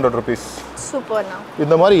ஜஸ்ட் 800 ருபீஸ் சூப்பர்ண்ணா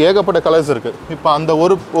இந்த மாதிரி ஏகப்பட்ட கலர்ஸ் இருக்குது இப்போ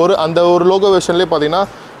அந்த ஒரு லோகோ வெர்ஷன்லேயே பார்த்தீங்கன்னா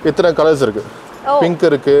இத்தனை கலர்ஸ் இருக்குது பிங்க்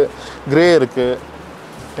இருக்குது கிரே இருக்குது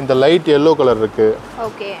இந்த லைட் எல்லோ கலர் இருக்குது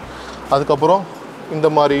ஓகே அதுக்கப்புறம் இந்த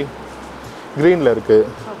மாதிரி க்ரீனில் இருக்குது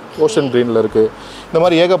ஓஷன் க்ரீனில் இருக்குது இந்த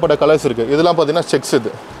மாதிரி ஏகப்பட்ட கலர்ஸ் இருக்குது இதெல்லாம் பார்த்தீங்கன்னா செக்ஸ்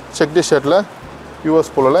இது செக் டி ஷர்ட்டில்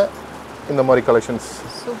யூஎஸ் போல இந்த மாதிரி கலெக்ஷன்ஸ்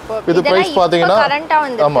இது ப்ரைஸ் பார்த்தீங்கன்னா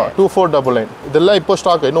ஆமாம் 2499 இதெல்லாம் இப்போ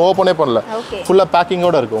ஸ்டாக் இன்னும் ஓப்பனே பண்ணல ஃபுல்லாக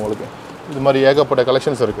பேக்கிங்கோடு இருக்குது உங்களுக்கு இது மாதிரி ஏகப்பட்ட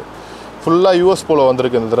கலெக்ஷன்ஸ் இருக்குது ஃபுல்லாக யூஎஸ் போல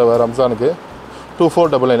வந்திருக்கு இந்த தடவை ரம்ஜானுக்கு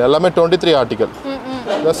 2499 எல்லாமே 23 ஆர்டிகல்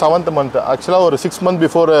 7th மந்த் ஆக்சுவலாக ஒரு 6 மந்த்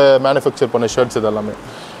பிஃபோர் மேனுஃபேக்சர் பண்ண ஷர்ட்ஸ் இது எல்லாமே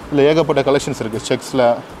இல்லை ஏகப்பட்ட கலெக்ஷன்ஸ் இருக்குது செக்ஸில்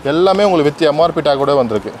எல்லாமே உங்களுக்கு வித் எம்ஆர்பி டேக்கோட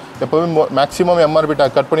வந்திருக்கு. எப்போவுமே மேக்ஸிமம் எம்ஆர்பி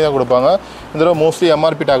டேக் கட் பண்ணி தான் கொடுப்பாங்க. இந்த தடவை மோஸ்ட்லி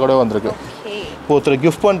எம்ஆர்பி டேக்கோட வந்திருக்கு. இப்போ ஒருத்தர்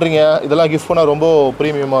கிஃப்ட் பண்ணுறீங்க, இதெல்லாம் கிஃப்ட் பண்ணால் ரொம்ப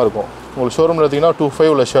ப்ரீமியமாக இருக்கும். உங்களுக்கு ஷோரூமில் எடுத்திங்கன்னா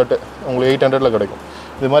 25 உள்ள ஷர்ட்டு உங்களுக்கு 800 கிடைக்கும்.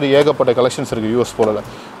 இது மாதிரி ஏகப்பட்ட கலெக்ஷன்ஸ் இருக்குது யூஎஸ் போலோவில்.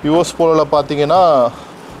 யூஎஸ் போலோவில் பார்த்தீங்கன்னா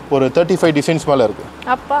ஒரு 35 டிசைன்ஸ் மேலே இருக்குது.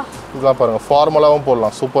 அப்பா இதெல்லாம் பாருங்கள், ஃபார்மலாகவும்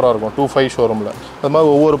போடலாம், சூப்பராக இருக்கும். 25 ஷோரூமில் அது மாதிரி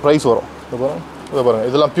ஒவ்வொரு ப்ரைஸ் வரும். இதை பாருங்கள்,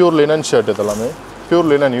 இதெல்லாம் பியூர் லினன் ஷர்ட். இதெல்லாமே பியூர்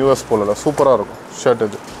லினன் யூஎஸ் போலோவில் சூப்பராக இருக்கும் ஷர்ட்.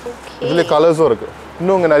 இதுலேயே கலர்ஸும் இருக்குது.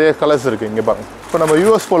 இன்னும் இங்கே நிறைய கலர்ஸ் இருக்குது. இங்கே பாருங்கள், இப்போ நம்ம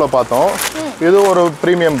யூஎஸ் போல பார்த்தோம். இது ஒரு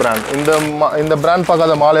ப்ரீமியம் பிராண்ட். இந்த பிராண்ட்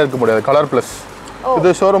பார்க்காத மாலே இருக்க முடியாது. Colour plus. இது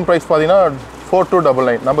ஷோரூம் ப்ரைஸ் பார்த்தீங்கன்னா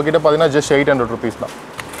 4299. நம்ம கிட்ட பார்த்தீங்கன்னா ஜஸ்ட் 800 rupees தான்.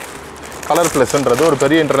 கலர் ப்ளஸ்ன்றது ஒரு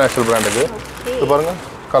பெரிய இன்டர்நேஷனல் பிராண்ட். இது பாருங்கள்,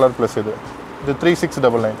 கலர் ப்ளஸ். இது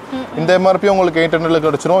 3699. இந்த எம்ஆர்பி உங்களுக்கு 800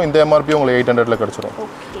 கிடச்சிரும். இந்த எம்ஆர்பி உங்களுக்கு 800 கிடச்சிரும்.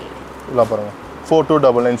 இதெல்லாம் பாருங்கள்,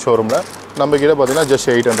 4299 ஷோரூமில். நம்ம கிட்ட பார்த்தீங்கன்னா ஜஸ்ட்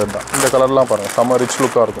 800 தான். இந்த கலர்லாம் பாருங்கள், செம்ம ரிச்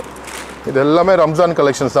லுக்காக இருக்கும். இது எல்லாமே ரம்ஜான்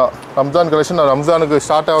கலெக்ஷன்ஸ் தான். ரம்ஜான் கலெக்ஷன் ரம்ஜானுக்கு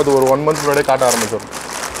ஸ்டார்ட் ஆகுது ஒரு 1 month முன்னாடியே காட்ட ஆரம்பிச்சிடும்.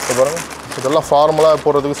 இது பாருங்கள், இதெல்லாம் ஃபார்மலாக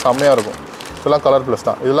போடுறதுக்கு செம்மையாக இருக்கும். இதெல்லாம் கலர் ப்ளஸ்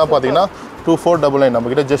தான். இதெல்லாம் பார்த்தீங்கன்னா 2499.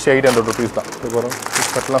 நம்மக்கிட்ட ஜஸ்ட் 800 rupees தான். இது பாருங்கள்,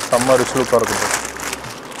 ஷர்ட்லாம் செம்ம ரிச் லுக்காக இருக்கும்.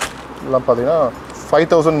 இதெல்லாம் பார்த்தீங்கன்னா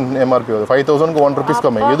 5000 எம்ஆர்பி வருது. 5000க்கு 1 rupees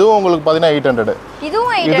கம்மி. இதுவும் உங்களுக்கு பார்த்தீங்கன்னா 800.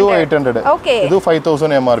 இதுவும் 800. இது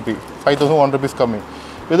 5000 எம்ஆர்பி, 5000 1 rupees கம்மி.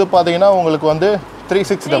 இது பார்த்தீங்கன்னா உங்களுக்கு வந்து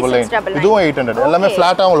 3699. இதுவும் 800. எல்லாமே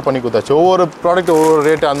ஃப்ளாட்டாக உங்களுக்கு பண்ணி கொடுத்தாச்சு. ஒவ்வொரு ப்ராடக்ட் ஒவ்வொரு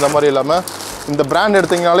ரேட்டு அந்த மாதிரி இல்லாமல் இந்த பிராண்ட்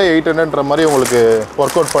எடுத்திங்கனாலே 800ன்ற மாதிரி உங்களுக்கு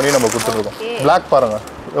ஒர்க் அவுட் பண்ணி நம்ம கொடுத்துருக்கோம். பிளாக் பாருங்கள்,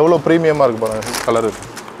 எவ்வளோ ப்ரீமியமாக இருக்குது பாருங்கள் கலர்.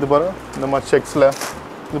 இது பாருங்கள், இந்த மாதிரி செக்ஸில்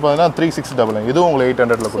இது பார்த்தீங்கன்னா 3699. இதுவும் உங்களுக்கு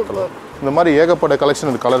 800 கொடுத்துருவோம். இந்த மாதிரி ஏகப்பட்ட கலெக்ஷன்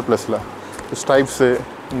இருக்குது கலர் ப்ளஸில். ஸ்ட்ரைப்ஸு,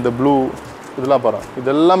 இந்த ப்ளூ, இதெல்லாம் பாருங்கள். இது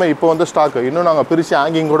எல்லாமே இப்போ வந்து ஸ்டாக்கு. இன்னும் நாங்கள் பிரித்து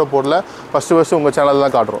ஹேங்கிங் கூட போடல. ஃபஸ்ட்டு உங்கள் சேனல்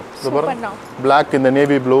தான் காட்டுறோம். இது பாருங்கள், பிளாக், இந்த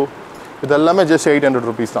நேவி ப்ளூ, இது எல்லாமே ஜஸ்ட் 800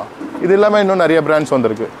 rupees தான். இது எல்லாமே இன்னும் நிறைய பிராண்ட்ஸ்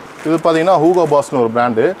வந்திருக்கு. இது பார்த்தீங்கன்னா ஹூகோ பாஸ்னு ஒரு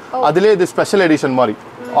பிராண்டு. அதுலேயே இது ஸ்பெஷல் எடிஷன் மாதிரி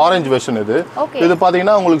ஆரஞ்சு வெர்ஷன். இது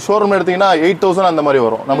பார்த்தீங்கன்னா உங்களுக்கு ஷோரூம் எடுத்திங்கன்னா 8000 அந்த மாதிரி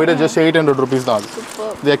வரும். நம்மகிட்ட ஜஸ்ட் 800 rupees தான்.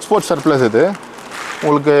 இது எக்ஸ்போர்ட் சர்ப்ளஸ். இது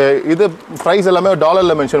உங்களுக்கு இது ப்ரைஸ் எல்லாமே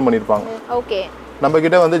டாலரில் மென்ஷன் பண்ணியிருப்பாங்க. ஓகே, நம்ம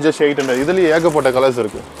கிட்ட வந்து ஜஸ்ட் 800. இதுலயே ஏகப்பட்ட கலர்ஸ்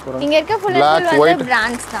இருக்கு. இங்க இருக்க Black, White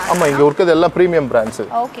பிராண்ட்ஸ் தான். ஆமா, இங்க இருக்குது எல்லாம் பிரீமியம் பிராண்ட்ஸ்.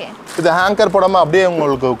 ஓகே, இது ஹேங்கர் போடாம அப்படியே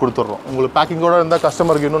உங்களுக்கு கொடுத்துறோம். உங்களுக்கு பேக்கிங்கோட இருந்தா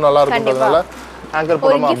கஸ்டமருக்கு இன்னும் நல்லா இருக்கும்ன்றதால ஹேங்கர்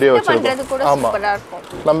போடாம அப்படியே வச்சிருக்கோம். ஆமா,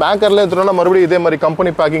 நம்ம ஹேங்கர்ல எடுத்துட்டோம்னா மறுபடியும் இதே மாதிரி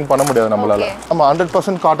கம்பெனி பேக்கிங் பண்ண முடியாது நம்மளால. ஆமா,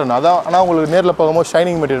 100% காட்டன். அதான், ஆனா உங்களுக்கு நேர்ல பார்க்கும்போது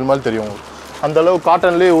ஷைனிங் மெட்டீரியல் மாதிரி தெரியும் உங்களுக்கு. அந்த அளவு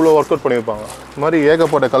காட்டன்லேயே இவ்வளோ ஒர்க் அவுட் பண்ணியிருப்பாங்க. இந்த மாதிரி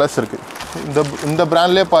ஏகப்பட்ட கலர்ஸ் இருக்கு. இந்த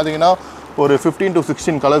பிராண்ட்லேயே பார்த்தீங்கன்னா ஒரு 15 to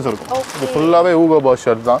 16 கலர்ஸ் இருக்கும். இது ஃபுல்லாகவே ஹூகோ பாஸ்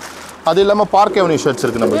ஷர்ட் தான். அது இல்லாமல் பார்க் அவென்யூ ஷர்ட்ஸ்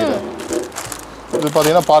இருக்குது நம்மகிட்ட. இது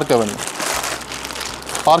பார்த்தீங்கன்னா park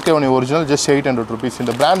avenue original just 800 rupees.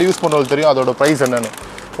 இந்த பிராண்ட் யூஸ் பண்ணுறது தெரியும் அதோட ப்ரைஸ் என்னென்னு.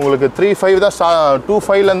 உங்களுக்கு 35 தான்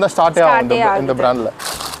 25லேருந்து தான் ஸ்டார்ட் ஆகும் இந்த பிராண்டில்.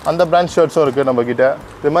 அந்த பிராண்ட் ஷர்ட்ஸும் இருக்குது நம்மக்கிட்ட.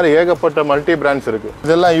 இது மாதிரி ஏகப்பட்ட மல்டி பிராண்ட்ஸ் இருக்குது.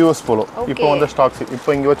 இதெல்லாம் யூஎஸ் போலோ இப்போ வந்து ஸ்டாக்ஸ். இப்போ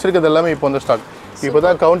இங்கே வச்சிருக்கிறது எல்லாமே இப்போ வந்து ஸ்டாக். இப்போ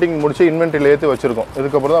தான் கவுண்டிங் முடிச்சு இன்வென்ட்ரியில் ஏற்றி வச்சுருக்கோம்.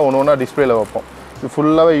 இதுக்கப்புறம் தான் ஒன்று ஒன்றா டிஸ்பிளேல வைப்போம். இது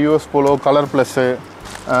ஃபுல்லாகவே US polo, colour plus,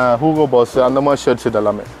 Hugo pass, அந்த மாதிரி ஷர்ட்ஸ் இது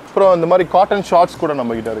எல்லாமே. அப்புறம் இந்த மாதிரி காட்டன் ஷார்ட்ஸ் கூட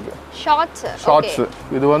நம்மக்கிட்ட இருக்குது. ஷார்ட்ஸு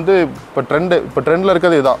இது வந்து இப்போ ட்ரெண்டில்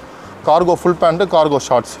இருக்கிறது இதுதான். Cargo full pant, cargo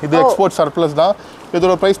shorts. இது எக்ஸ்போர்ட் சர்ப்ளஸ் தான்.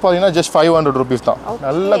 இதோட ப்ரைஸ் பார்த்தீங்கன்னா ஜஸ்ட் 500 rupees தான்.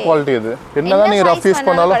 நல்ல குவாலிட்டி. இது என்னதான் நீங்கள் ரஃப் யூஸ்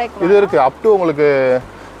பண்ணாலும் இது இருக்குது. அப் டு உங்களுக்கு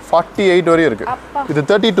 48 வரையும் இருக்குது. இது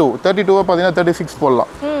 32 பார்த்தீங்கன்னா 36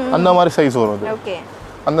 போடலாம். அந்த மாதிரி சைஸ் வரும். இது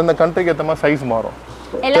அந்தந்த கண்ட்ரிக்கு ஏற்ற மாதிரி சைஸ் மாறும்.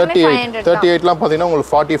 38லாம் பார்த்தீங்கன்னா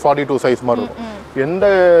உங்களுக்கு 42 சைஸ் மாதிரி இருக்கும். எந்த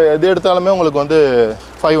எது எடுத்தாலுமே உங்களுக்கு வந்து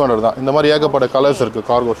 500 தான். இந்த மாதிரி ஏகப்பட்ட கலர்ஸ் இருக்குது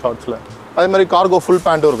கார்கோ ஷார்ட்ஸில். அதே மாதிரி கார்கோ ஃபுல்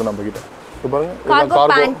பேண்ட்டும் இருக்குது நம்மக்கிட்ட. இது பாருங்க,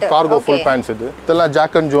 கார்கோ ஃபுல் பேண்ட்ஸ். இதெல்லாம்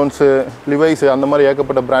ஜாக் அண்ட் ஜோன்ஸு, லிவைஸு, அந்த மாதிரி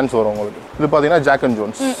ஏகப்பட்ட பிராண்ட்ஸ் வரும் உங்களுக்கு. இது பார்த்தீங்கன்னா ஜாக் அண்ட்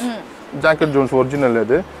ஜோன்ஸ் ஒரிஜினல்.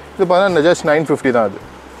 இது பார்த்தீங்கன்னா ஜஸ்ட் 950 தான். இது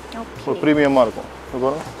ஒரு ப்ரீமியமாக இருக்கும். இது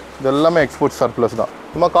பாருங்க, இது எல்லாமே எக்ஸ்போர்ட் சர்ப்ளஸ் தான்.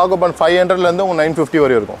 இந்த மாதிரி கார்கோ பேண்ட் 500லேருந்து உங்களுக்கு 950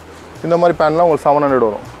 வரையும் இருக்கும். இந்த மாதிரி பேண்ட்லாம் உங்களுக்கு 700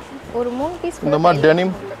 வரும். இந்த மாதிரி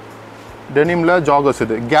டெனிமில் ஜாகர்ஸ்.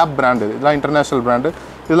 இது கேப் பிராண்டு. இதெல்லாம் இன்டர்நேஷ்னல் பிராண்டு.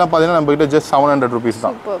 இதெல்லாம் பார்த்தீங்கன்னா நம்மகிட்ட ஜஸ்ட் 700 rupees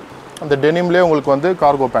தான். அந்த டெனிம்லேயே உங்களுக்கு வந்து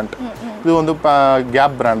கார்கோ பேண்ட். இது வந்து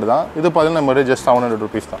கேப் பிராண்டு தான். இது பார்த்தீங்கன்னா நம்ம ஜஸ்ட் 700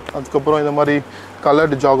 rupees தான். அதுக்கப்புறம் இந்த மாதிரி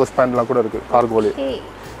கலர்டு ஜாகர்ஸ் பேண்ட்லாம் கூட இருக்குது கார்கோலே.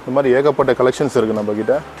 இந்த மாதிரி ஏகப்பட்ட கலெக்ஷன்ஸ் இருக்குது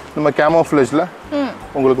நம்மக்கிட்ட. நம்ம கேமோஃப்ளேஜில்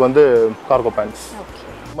உங்களுக்கு வந்து கார்கோ பேண்ட்ஸ்.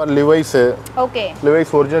 இந்த மாதிரி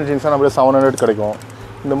லிவைஸ் ஒரிஜினல் ஜீன்ஸாக நம்மகிட்ட 700 கிடைக்கும்.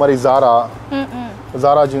 இந்த மாதிரி ஜாரா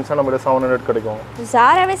ஜீன்ஸாக நம்மகிட்ட 700 கிடைக்கும்.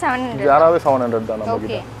 ஜாராவே 700 தான்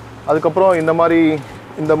நம்மகிட்ட. அதுக்கப்புறம்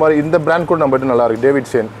இந்த பிராண்ட் கூட நம்மகிட்ட நல்லா இருக்குது.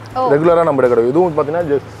 டேவிட் சேன் ரெகுலராக நம்மகிட்ட கிடைக்கும். இதுவும்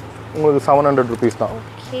பார்த்தீங்கன்னா உங்களுக்கு 700 rupees தான்.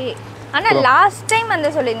 ஆனா லாஸ்ட் டைம் வந்து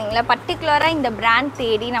சொல்லிருந்தீங்களா பர்టిక్యులரா இந்த பிராண்ட்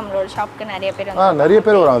தேடி நம்மளோட ஷாப்க்கு நிறைய பேர் நிறைய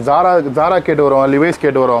பேர் வராங்க. ஜாரா கேட்டு வருவாங்க, லிவைஸ்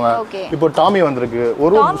கேட்டு வருவாங்க. இப்போ டாமி வந்திருக்கு.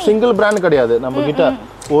 ஒரு சிங்கிள் பிராண்ட் கிடையாது நம்ம கிட்ட,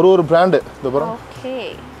 ஒரு பிராண்ட். இந்த பாருங்க. ஓகே.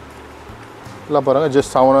 இல்ல பாருங்க,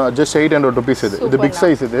 just 800 rupees இது பிக்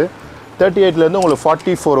சைஸ். இது 38ல இருந்து உங்களுக்கு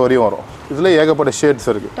 44 வரையும் வரும். இதுல ஏகப்பட்ட ஷேட்ஸ்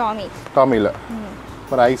இருக்கு டாமில.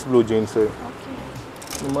 ஒரு ஐஸ் ப்ளூ ஜீன்ஸ்,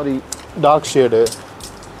 இந்த மாதிரி டார்க் ஷேடு.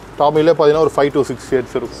 டாமில பாத்தீங்கன்னா ஒரு 5 to 6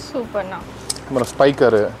 ஷேட்ஸ் இருக்கும். சூப்பர்ண்ணா. அப்புறம்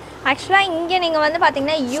ஸ்பைக்கர். ஆக்சுவலா இங்க நீங்க வந்து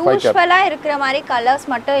பாத்தீங்கன்னா யூசுவலா இருக்கிற மாதிரி கலர்ஸ்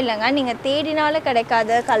மட்டும் இல்லங்க, நீங்க தேடினாலும்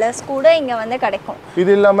கிடைக்காத கலர்ஸ் கூட இங்க வந்து கிடைக்கும்.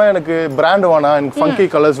 இது இல்லாம எனக்கு பிராண்ட் வேணா, எனக்கு ஃபங்கி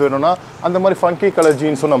கலர்ஸ் வேணும்னா அந்த மாதிரி ஃபங்கி கலர்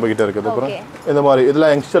ஜீன்ஸும் நம்ம கிட்ட இருக்குது. அப்புறம் இந்த மாதிரி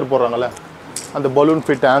இதெல்லாம் யங்ஸ்டர் போடுறாங்கல்ல, அந்த பலூன்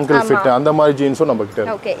ஃபிட், ஆங்கிள் ஃபிட், அந்த மாதிரி ஜீன்ஸும் நம்ம கிட்ட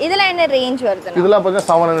இருக்கு. ஓகே. இதெல்லாம் என்ன ரேஞ்ச் வருதுன்னா? இதெல்லாம் பார்த்தா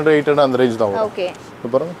 700 800 அந்த ரேஞ்ச் தான் வரும். ஓகே.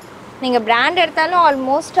 இது பாருங்க. நீங்க பிராண்ட் எடுத்தாலும்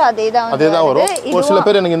ஆல்மோஸ்ட் அதே தான் வரும். ஒரு சில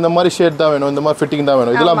பேர் எனக்கு இந்த மாதிரி ஷேட் தான் வேணும், இந்த மாதிரி ஃபிட்டிங் தான்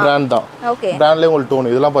வேணும். இதெல்லாம் பிராண்ட் தான். ஓகே. பிராண்ட்லயே உங்களுக்கு டோன்.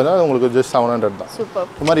 இதெல்லாம் பார்த்தா உங்களுக்கு just 700 தான். சூப்பர்.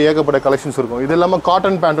 இந்த மாதிரி ஏகப்பட்ட கலெக்ஷன்ஸ் இருக்கும். இது இல்லாம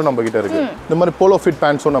காட்டன் பேண்ட்டும் நம்ம கிட்ட இருக்கு. இந்த மாதிரி போலோ ஃபிட்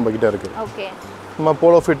பேண்ட்ஸும் நம்ம கிட்ட இருக்கு. ஓகே. நம்ம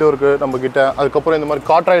போலோ ஃபிட்டும் இருக்கு நம்ம கிட்ட. அதுக்கப்புறம் இந்த மாதிரி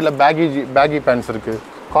காட்ராய்ட்ல பேகி பேண்ட்ஸ் இருக்கு.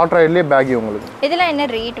 காட்ராய்ட்லயே பேகி உங்களுக்கு. இதெல்லாம் என்ன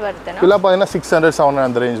ரேட் வருதுன்னா? இதெல்லாம் பாத்தீங்கன்னா 600 700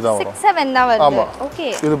 அந்த ரேஞ்ச் தான் வரும். 6 7 தான் வருது. ஆமா. ஓகே.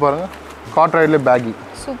 இது பாருங்க, காட்ராய்ட்லயே பேகி.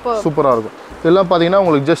 சூப்பரா இருக்கும். இதெல்லாம் பாத்தீங்கன்னா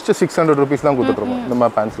உங்களுக்கு just 600 rupees தான் கொடுத்துட்டு இருக்கோம். இந்த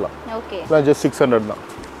மாதிரி பேண்ட்ஸ்லாம். ஓகே. இதெல்லாம் just 600 தான்.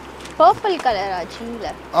 பர்பிள் கலர்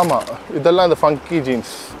ஆச்சுல. ஆமா, இதெல்லாம் இந்த ஃபங்கி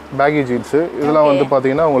ஜீன்ஸ், பேகி ஜீன்ஸ். இதெல்லாம் வந்து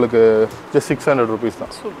பாத்தீங்கன்னா உங்களுக்கு just 600 rupees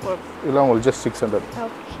தான். சூப்பர். இதெல்லாம் உங்களுக்கு just 600.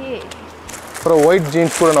 ஓகே. அப்புறம் ஒயிட்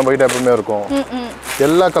ஜீன்ஸ் கூட நம்ம கிட்ட எப்பவுமே இருக்கும்.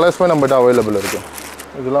 எல்லா கலர்ஸுமே நம்ம கிட்ட அவைலபிள் இருக்கு.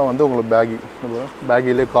 இதெல்லாம் வந்து உங்களுக்கு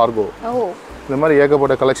பேகிலே கார்கோ. இந்த மாதிரி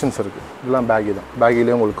ஏகப்பட்ட கலெக்ஷன்ஸ் இருக்கு. இதெல்லாம் பேகி தான்.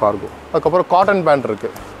 பேகிலே உங்களுக்கு கார்கோ. அதுக்கப்புறம் காட்டன் பேண்ட் இருக்கு,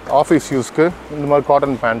 ஆஃபீஸ் யூஸ்க்கு. இந்த மாதிரி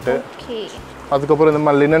காட்டன் பேண்ட்டு. அதுக்கப்புறம் இந்த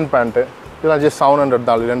மாதிரி லினன் பேண்ட்டு. இதெல்லாம் just 700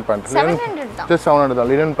 தான். லினன் பேண்ட் just 700 தான்.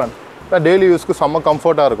 லினன் பேண்ட் டெய்லி யூஸ்க்கு செம்ம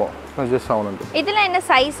கம்ஃபர்ட்டாக இருக்கும். just 700. இதெல்லாம் என்ன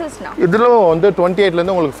சைஸஸ்னா? இதில் வந்து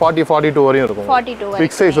 28லேருந்து உங்களுக்கு 40 42 வரையும் இருக்கும். 42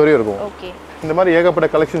 பிக் சைஸ் வரையும் இருக்கும். ஓகே. இந்த மாதிரி ஏகப்பட்ட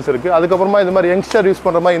கலெக்ஷன்ஸ் இருக்கு. அதுக்கப்புறமா இந்த மாதிரி யங்ஸ்டர் யூஸ்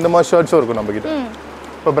பண்ணுற மாதிரி இந்த மாதிரி ஷர்ட்ஸும் இருக்கும் நம்ம கிட்ட.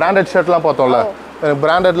 இப்போ பிராண்டட் ஷர்ட்லாம் பார்த்தோம்ல, எனக்கு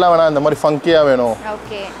பிராண்டட்லாம் வேணாம், இந்த மாதிரி ஃபங்கியாக வேணும்,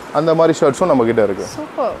 அந்த மாதிரி ஷர்ட்ஸும் நம்ம கிட்ட இருக்கு.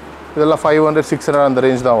 சூப்பர். இதெல்லாம் 500 600 அந்த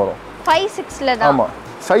ரேஞ்ச் தான் வரும். 5 6ல தான். ஆமா.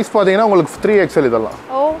 சைஸ் பாத்தீங்கன்னா உங்களுக்கு 3XL இதெல்லாம்.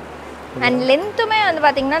 ஓ. அண்ட் லென்த்துமே வந்து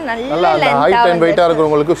பாத்தீங்கன்னா நல்ல ஹைட் அண்ட் வெயிட்டா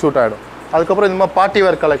இருக்கிறவங்களுக்கு ஷூட் ஆயிடும். அதுக்கப்புறம் இந்த மாதிரி பார்ட்டி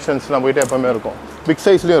வேர் கலெக்ஷன்ஸ் நம்ம கிட்ட எப்பவுமே இருக்கும். பிக்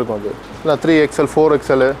சைஸ்லயும் இருக்கும். அது இல்லை 3XL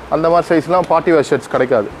 4XL அந்த மாதிரி சைஸ்லாம் பார்ட்டி வேர் ஷர்ட்ஸ்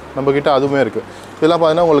கிடைக்காது நம்ம கிட்ட, அதுவுமே இருக்கு. இதெல்லாம்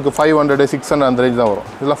பார்த்தீங்கன்னா உங்களுக்கு 500 600 அந்த ரேஞ்ச் தான் வரும்.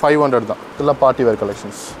 இதெல்லாம் 500 தான். இதெல்லாம் பார்ட்டி வேர்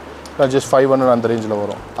கலெக்ஷன்ஸ். just 500 அந்த ரேஞ்சில்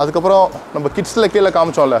வரும். அதுக்கப்புறம் நம்ம கிட்ஸில் கீழே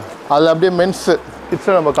காமிச்சோம்ல, அதில் அப்படியே மென்ஸ்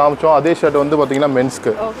கிட்ஸில் நம்ம காமிச்சோம். அதே ஷர்ட் வந்து பார்த்தீங்கன்னா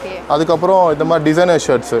மென்ஸ்க்கு. அதுக்கப்புறம் இந்த மாதிரி டிசைனர்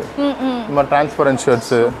ஷர்ட்ஸு, இந்த மாதிரி டிரான்ஸ்பரண்ட்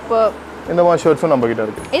ஷர்ட்ஸு, இந்த மாதிரி ஷர்ட்ஸும் நம்ம கிட்ட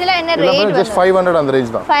இருக்கு. இதெல்லாம் என்ன ரேட்? just 500 அந்த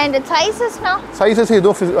ரேஞ்ச் தான். 500 சைஸஸ்னா? சைஸஸ்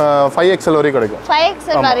இதுவும் 5XL வரைக்கும் கிடைக்கும்.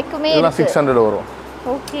 5XL வரைக்குமே இதெல்லாம் 600 வரும்.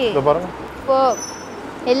 ஓகே. இத பாருங்க. இப்போ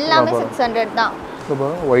எல்லாமே 600 தான். இத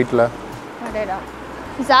பாருங்க ஒயிட்ல. அடடா.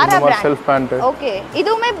 Zara brand. Self pant. Okay.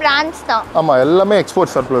 இதுவுமே பிராண்ட்ஸ் தான். ஆமா, எல்லாமே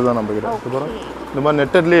எக்ஸ்போர்ட் சர்ப்ளஸ் தான் நம்ம கிட்ட. இத பாருங்க. இந்த மாதிரி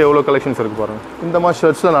நெட்டட்லயே எவ்வளவு கலெக்ஷன்ஸ் இருக்கு பாருங்க. இந்த மாதிரி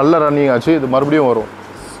ஷர்ட்ஸ்ல நல்ல ரன்னிங் ஆச்சு. இது மறுபடியும் வரும்.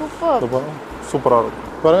 சூப்பர். இத பாருங்க. சூப்பரா இருக்கு.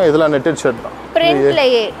 பாருங்க, இதெல்லாம் நெட்டட் ஷர்ட் தான்.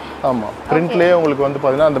 பிரிண்ட்லயே. ஆமா, பிரிண்ட்லயே உங்களுக்கு வந்து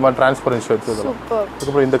பாத்தீங்கன்னா அந்த மாதிரி டிரான்ஸ்பரன்ட் ஷர்ட்ஸ் இதெல்லாம். சூப்பர்.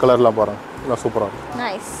 அதுக்கப்புறம் இந்த கலர்லாம் பாருங்க. இதெல்லாம் சூப்பரா இருக்கு.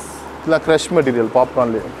 நைஸ். இதெல்லாம் கிரஷ் மெட்டீரியல்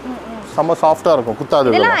பாப்கார்ன்லயே. செம்ம சாஃப்ட்டா இருக்கும். குத்தாது.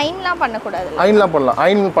 இதெல்லாம் அயன்லாம் பண்ண கூடாது. அயன்லாம் பண்ணலாம்.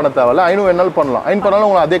 அயன் பண்ண தேவையில்ல. அயன் வேணாலும் பண்ணலாம். அயன் பண்ணாலும்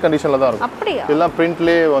உங்களுக்கு அதே கண்டிஷன்ல தான் இருக்கும். அப்படியே இதெல்லாம்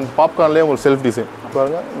பிரிண்ட்லயே வந்து பாப்கார்ன்லயே உங்களுக்கு செல்ஃப் டிசைன்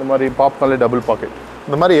பாருங்க. இந்த மாதிரி பாப்கார்ன்லயே டபுள் பாக்கெட்.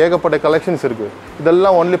 இந்த மாதிரி ஏகப்பட்ட கலெக்ஷன்ஸ் இருக்கு.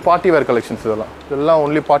 இதெல்லாம் ஒன்லி பார்ட்டி வேர் கலெக்ஷன்ஸ். இதெல்லாம்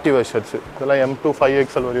ஒன்லி பார்ட்டி வேர் ஷர்ட்ஸ். இதெல்லாம் M to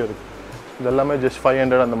 5XL வரையும் இருக்கு. இதெல்லாமே just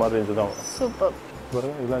 500 அந்த மாதிரி ரேஞ்ச் தான். சூப்பர்.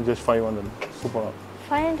 பாருங்க, இதெல்லாம் just 500. சூப்பரா.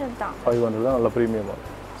 500 தான். 500 தான், நல்ல பிரீமியமா.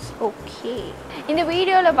 ஓகே. இந்த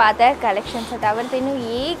வீடியோவில் பார்த்த கலெக்ஷன்ஸை தவிர்த்து இன்னும்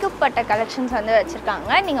ஏகப்பட்ட கலெக்ஷன்ஸ் வந்து வச்சுருக்காங்க.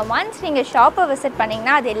 நீங்கள் நீங்கள் ஷாப்பை விசிட்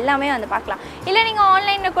பண்ணிங்கன்னா அது எல்லாமே வந்து பார்க்கலாம். இல்லை நீங்கள்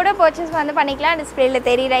ஆன்லைனில் கூட பர்ச்சேஸ் வந்து பண்ணிக்கலாம். டிஸ்பிளேயில்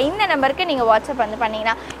தெரியுற இந்த நம்பருக்கு நீங்கள் வாட்ஸ்அப் வந்து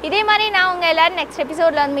பண்ணிங்கன்னா. இதே மாதிரி நான் உங்கள் எல்லோரும் நெக்ஸ்ட்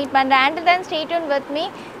எபிசோடில் வந்து மீட் பண்ணுறேன். Until then, stay tuned with me.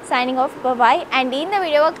 Signing off. Bye. And இந்த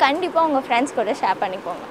வீடியோவை கண்டிப்பாக உங்கள் ஃப்ரெண்ட்ஸ் கூட ஷேர் பண்ணிக்கோங்க.